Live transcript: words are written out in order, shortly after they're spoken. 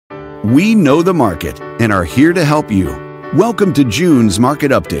We know the market and are here to help you. Welcome to June's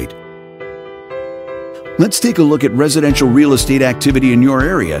Market Update. Let's take a look at residential real estate activity in your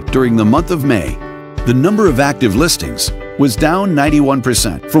area during the month of May. The number of active listings was down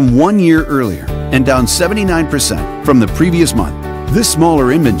 91% from 1 year earlier and down 79% from the previous month. This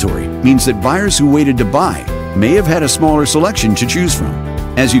smaller inventory means that buyers who waited to buy may have had a smaller selection to choose from.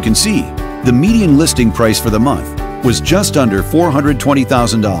 As you can see, the median listing price for the month was just under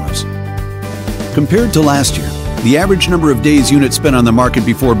 $420,000. Compared to last year, the average number of days units spent on the market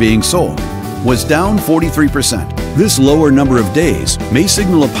before being sold was down 43%. This lower number of days may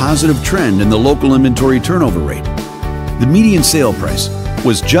signal a positive trend in the local inventory turnover rate. The median sale price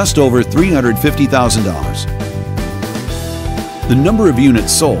was just over $350,000. The number of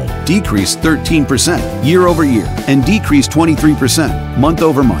units sold decreased 13% year over year and decreased 23% month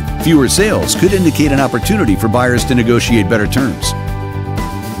over month. Fewer sales could indicate an opportunity for buyers to negotiate better terms.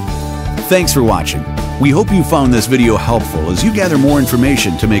 Thanks for watching. We hope you found this video helpful as you gather more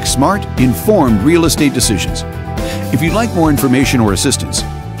information to make smart, informed real estate decisions. If you'd like more information or assistance,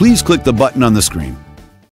 please click the button on the screen.